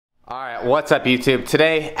Alright, what's up YouTube?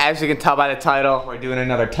 Today, as you can tell by the title, we're doing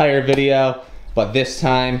another tire video, but this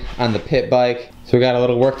time on the pit bike. So we got a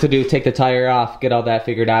little work to do, take the tire off, get all that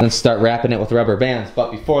figured out, and start wrapping it with rubber bands.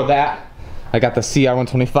 But before that, I got the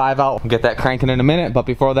CR125 out. We'll get that cranking in a minute, but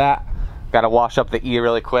before that, gotta wash up the E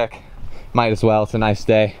really quick. Might as well, it's a nice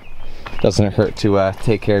day. Doesn't hurt to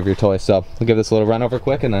take care of your toys. So we'll give this a little run over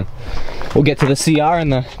quick, and then we'll get to the CR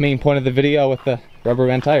and the main point of the video with the rubber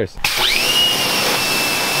band tires.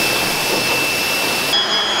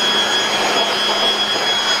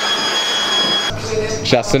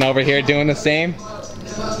 Justin over here doing the same,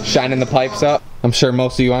 shining the pipes up. I'm sure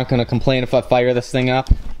most of you aren't gonna complain if I fire this thing up.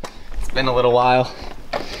 It's been a little while.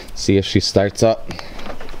 See if she starts up.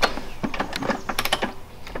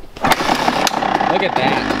 Look at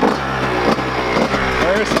that.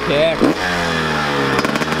 First kick.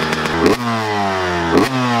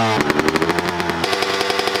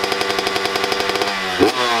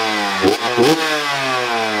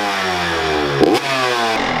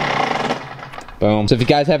 Boom. So if you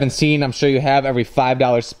guys haven't seen, I'm sure you have, every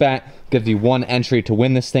 $5 spent gives you one entry to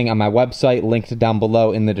win this thing on my website, linked down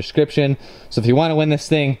below in the description. So if you want to win this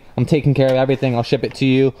thing, I'm taking care of everything. I'll ship it to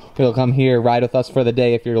you. You'll come here, ride with us for the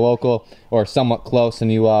day if you're local or somewhat close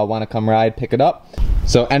and you want to come ride, pick it up.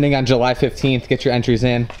 So ending on July 15th, get your entries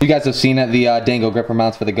in. You guys have seen it, the Dango gripper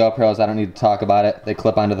mounts for the GoPros. I don't need to talk about it. They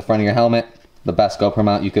clip onto the front of your helmet. The best GoPro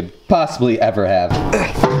mount you could possibly ever have.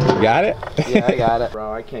 You got it? Yeah, I got it.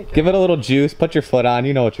 Bro, I can't get Give it a little juice, put your foot on,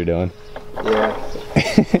 you know what you're doing. Yeah.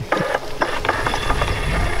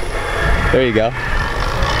 There you go.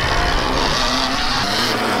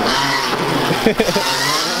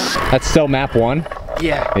 That's still map 1?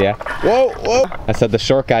 Yeah. Yeah. Whoa, whoa. I said the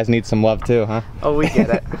short guys need some love too, huh? Oh, we get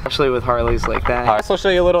it. Especially with Harleys like that. Alright, so I'll show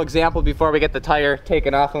you a little example before we get the tire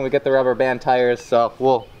taken off and we get the rubber band tires. So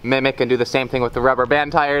we'll mimic and do the same thing with the rubber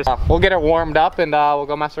band tires. We'll get it warmed up and we'll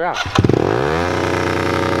go mess around.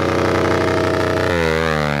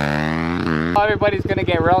 Everybody's gonna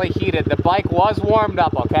get really heated. The bike was warmed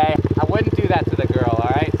up, okay? I wouldn't do that to the girl,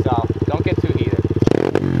 alright? So don't get too heated.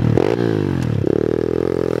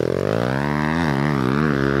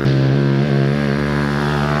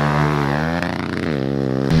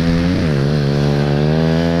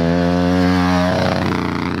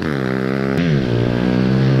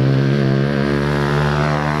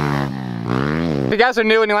 If you guys are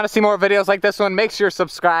new and you want to see more videos like this one, make sure you're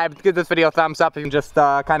subscribed. Give this video a thumbs up and just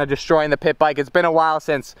kind of destroying the pit bike. It's been a while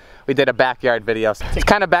since we did a backyard video. It's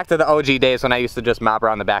kind of back to the OG days when I used to just mob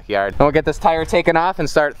around the backyard. And we'll get this tire taken off and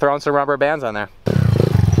start throwing some rubber bands on there.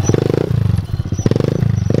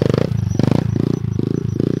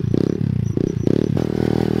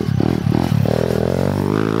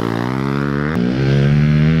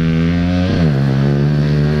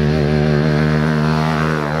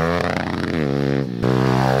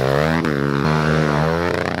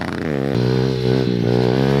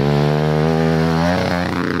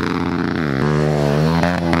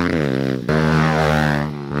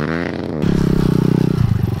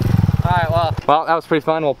 Well, that was pretty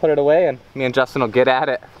fun. We'll put it away and me and Justin will get at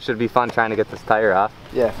it. Should be fun trying to get this tire off.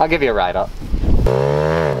 Yeah. I'll give you a ride up. I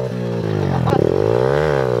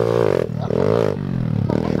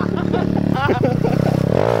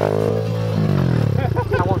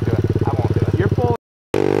won't do it. I won't do it. You're full.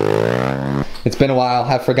 It's been a while.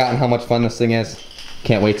 I've forgotten how much fun this thing is.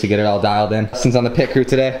 Can't wait to get it all dialed in. Justin's on the pit crew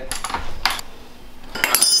today.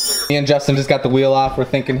 Me and Justin just got the wheel off. We're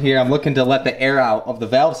thinking here, I'm looking to let the air out of the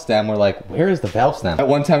valve stem. We're like, where is the valve stem? At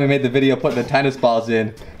one time we made the video putting the tennis balls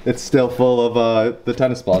in. It's still full of the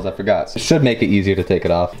tennis balls, I forgot. So it should make it easier to take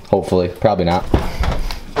it off, hopefully. Probably not.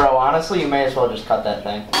 Bro, honestly, you may as well just cut that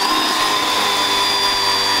thing.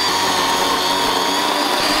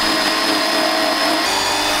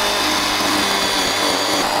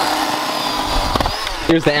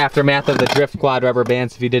 Here's the aftermath of the drift quad rubber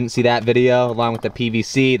bands if you didn't see that video, along with the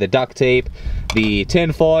PVC, the duct tape, the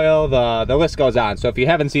tin foil, the list goes on. So if you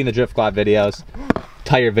haven't seen the drift quad videos,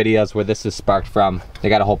 tire videos where this is sparked from, they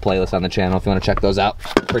got a whole playlist on the channel if you want to check those out.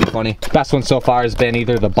 Pretty funny. Best one so far has been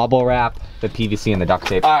either the bubble wrap, the PVC, and the duct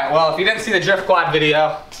tape. Alright, well if you didn't see the drift quad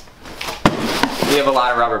video, we have a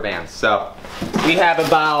lot of rubber bands. So we have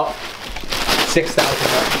about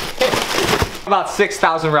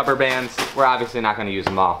 6,000 rubber bands. We're obviously not going to use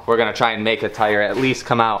them all. We're going to try and make a tire at least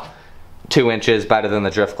come out 2 inches better than the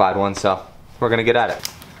drift quad one, so we're going to get at it.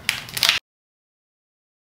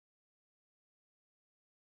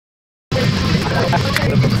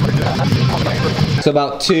 So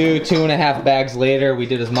about two and a half bags later, we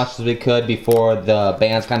did as much as we could before the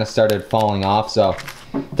bands kind of started falling off. So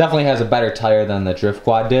definitely has a better tire than the drift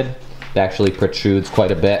quad did. It actually protrudes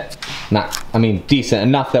quite a bit. Not, I mean, decent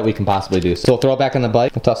enough that we can possibly do. So we'll throw it back on the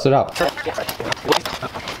bike and toss it up.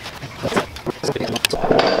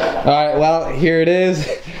 Alright, well, here it is.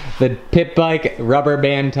 The pit bike rubber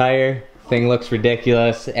band tire. Thing looks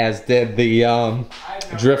ridiculous, as did the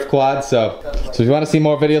drift quad. So if you want to see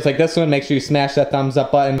more videos like this one, make sure you smash that thumbs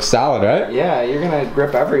up button. Solid, right? Yeah, you're gonna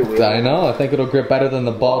grip every wheel. I know, I think it'll grip better than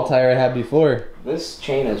the ball tire I had before. This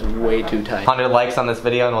chain is way too tight. 100 likes on this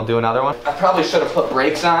video and we'll do another one. I probably should have put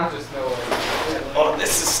brakes on. Oh,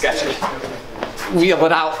 this is sketchy. Wheel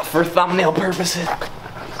it out for thumbnail purposes.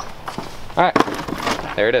 Alright,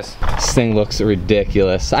 there it is. This thing looks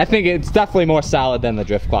ridiculous. I think it's definitely more solid than the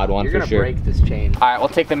drift quad one for sure. You're gonna break this chain. Alright, we'll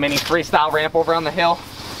take the mini freestyle ramp over on the hill.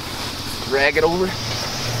 Drag it over.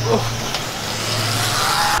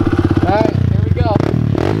 Alright, here we go.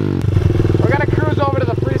 We're gonna cruise over to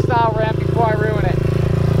the freestyle ramp before I ruin it.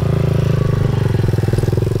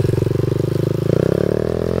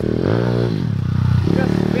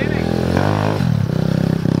 Just spinning.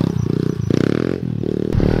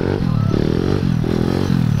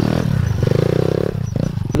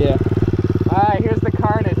 Yeah. Alright, here's the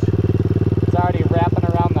carnage. It's already wrapping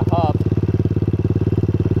around the hub.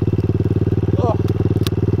 Ugh.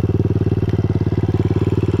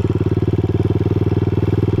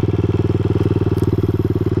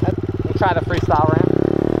 We'll try the freestyle ramp.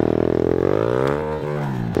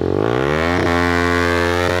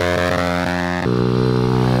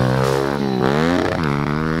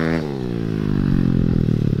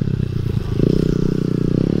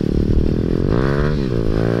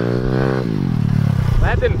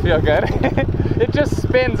 That didn't feel good. It just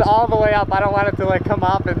spins all the way up. I don't want it to like come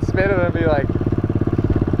up and spin and be like,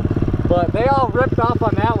 but they all ripped off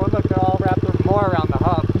on that one. Look, they're all wrapped more around the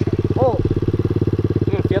hub. Oh,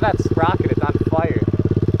 you can feel that sprocket, it's on fire.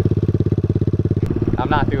 I'm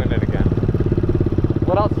not doing it again.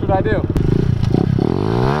 What else should I do?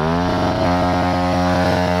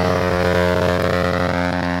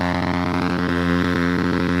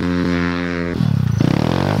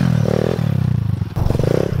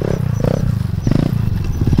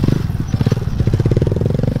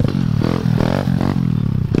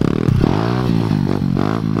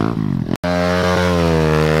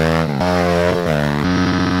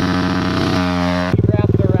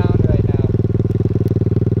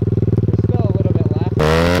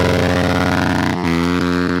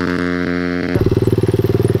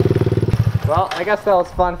 Well, I guess that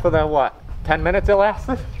was fun for the, what, 10 minutes it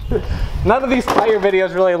lasted? None of these tire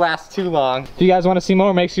videos really last too long. If you guys want to see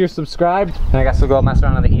more, make sure you're subscribed. And I guess we'll go mess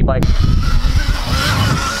around on the e-bike.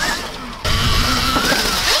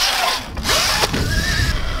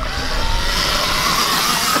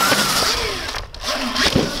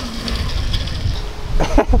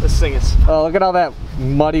 This thing is... Oh, look at all that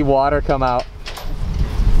muddy water come out.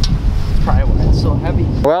 Probably why it's so heavy.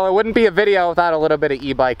 Well, it wouldn't be a video without a little bit of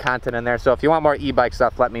e-bike content in there, so if you want more e-bike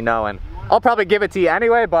stuff, let me know, and I'll probably give it to you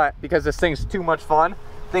anyway, but because this thing's too much fun.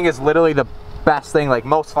 This thing is literally the best thing, like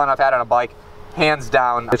most fun I've had on a bike, hands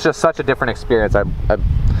down. It's just such a different experience. I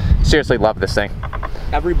seriously love this thing.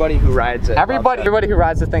 Everybody who rides it. Everybody who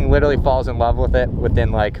rides the thing literally falls in love with it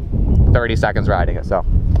within like 30 seconds riding it, so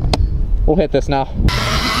we'll hit this now.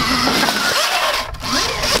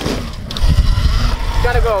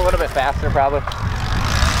 Gotta go a little bit faster probably.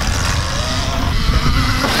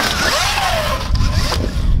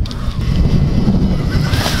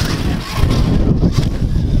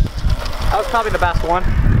 That was probably the best one.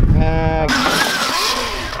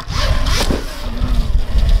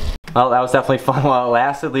 Well, that was definitely fun while it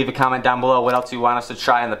lasted. Leave a comment down below what else you want us to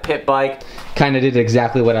try on the pit bike. Kind of did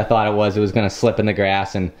exactly what I thought it was. It was gonna slip in the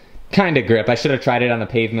grass and kind of grip. I should have tried it on the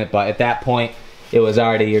pavement, but at that point, it was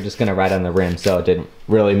already, you're just gonna ride on the rim, so it didn't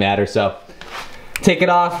really matter. So take it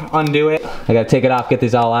off, undo it. I gotta take it off, get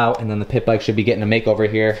these all out, and then the pit bike should be getting a makeover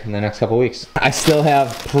here in the next couple weeks. I still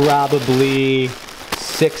have probably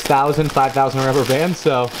 6,000, 5,000 rubber bands,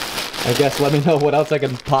 so I guess let me know what else I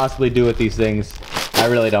can possibly do with these things. I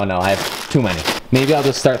really don't know, I have too many. Maybe I'll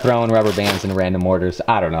just start throwing rubber bands in random orders.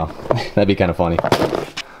 I don't know, that'd be kind of funny.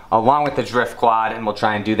 Along with the drift quad, and we'll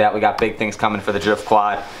try and do that. We got big things coming for the drift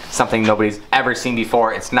quad, something nobody's ever seen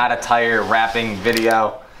before. It's not a tire wrapping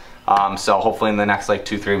video, so hopefully in the next like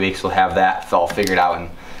 2-3 weeks we'll have that all figured out and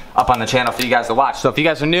up on the channel for you guys to watch. So if you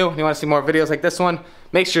guys are new and you want to see more videos like this one,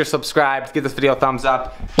 make sure you're subscribed, give this video a thumbs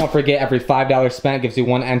up. Don't forget, every $5 spent gives you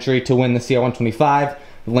one entry to win the CR125.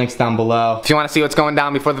 The link's down below. If you want to see what's going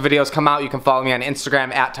down before the videos come out, you can follow me on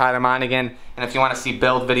Instagram at Tyler Monagan. And if you want to see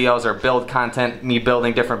build videos or build content, me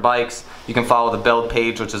building different bikes, you can follow the build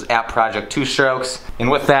page, which is at Project 2 Strokes.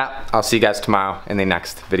 And with that, I'll see you guys tomorrow in the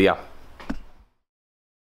next video.